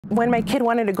When my kid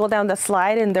wanted to go down the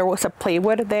slide and there was a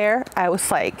plywood there, I was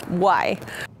like, why?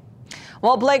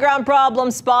 Well, playground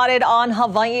problems spotted on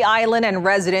Hawaii Island, and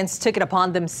residents took it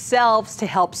upon themselves to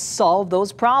help solve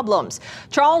those problems.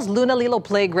 Charles Lunalilo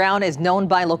Playground is known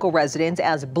by local residents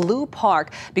as Blue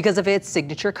Park because of its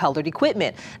signature colored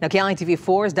equipment. Now,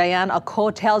 KITV4's Diane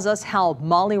tells us how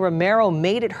Molly Romero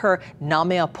made it her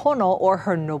Mea Pono, or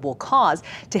her noble cause,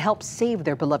 to help save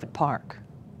their beloved park.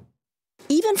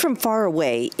 Even from far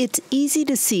away, it's easy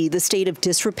to see the state of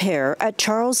disrepair at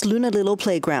Charles Lunalilo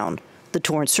Playground. The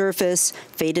torn surface,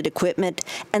 faded equipment,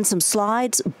 and some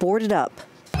slides boarded up.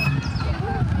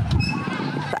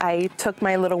 I took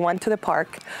my little one to the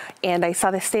park and I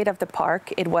saw the state of the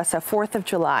park. It was a 4th of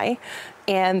July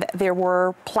and there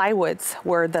were plywoods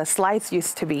where the slides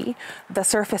used to be. The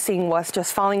surfacing was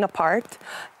just falling apart.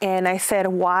 And I said,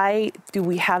 why do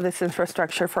we have this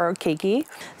infrastructure for our keiki?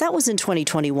 That was in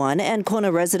 2021, and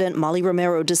Kona resident Molly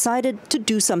Romero decided to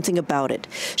do something about it.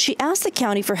 She asked the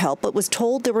county for help, but was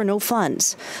told there were no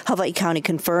funds. Hawaii County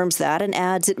confirms that and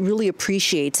adds it really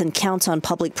appreciates and counts on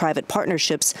public-private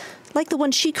partnerships like the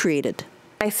one she created.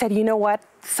 I said, you know what?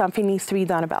 Something needs to be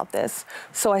done about this.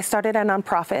 So I started a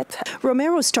nonprofit.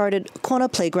 Romero started Kona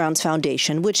Playgrounds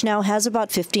Foundation, which now has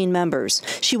about 15 members.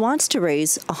 She wants to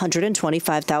raise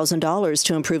 $125,000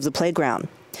 to improve the playground.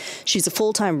 She's a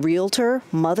full-time realtor,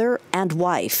 mother, and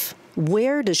wife.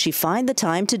 Where does she find the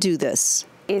time to do this?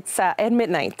 It's at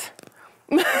midnight.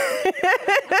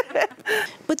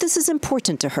 But this is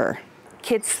important to her.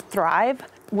 Kids thrive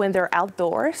when they're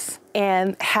outdoors,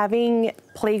 and having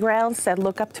playgrounds that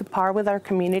look up to par with our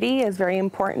community is very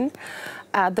important.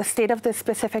 The state of this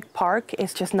specific park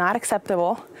is just not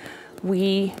acceptable.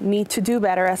 We need to do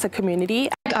better as a community.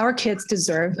 Our kids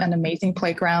deserve an amazing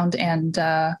playground, and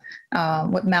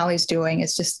what Mally's doing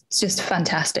is just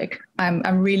fantastic.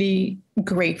 I'm really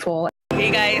grateful. Hey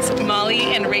guys, Molly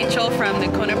and Rachel from the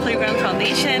Kona Playground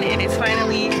Foundation. It is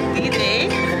finally the day.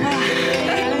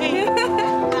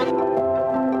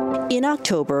 In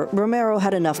October, Romero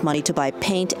had enough money to buy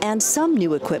paint and some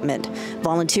new equipment.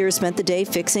 Volunteers spent the day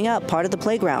fixing up part of the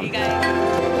playground.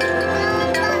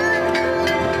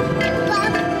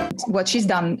 What she's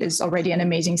done is already an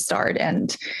amazing start,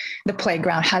 and the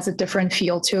playground has a different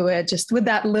feel to it, just with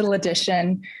that little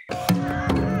addition.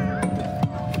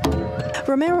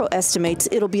 Romero estimates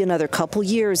it'll be another couple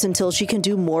years until she can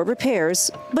do more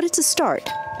repairs, but it's a start.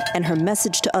 And her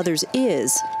message to others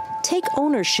is, take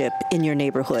ownership in your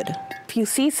neighborhood. If you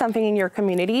see something in your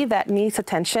community that needs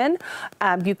attention,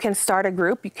 you can start a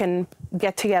group, you can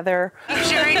get together. Keep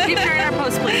sharing our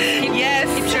posts, please.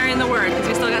 Keep sharing the word, because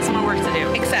we still got some more work to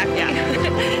do. Exactly.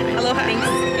 Yeah. Aloha.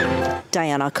 Thanks.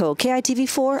 Diane,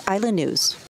 KITV4 Island News.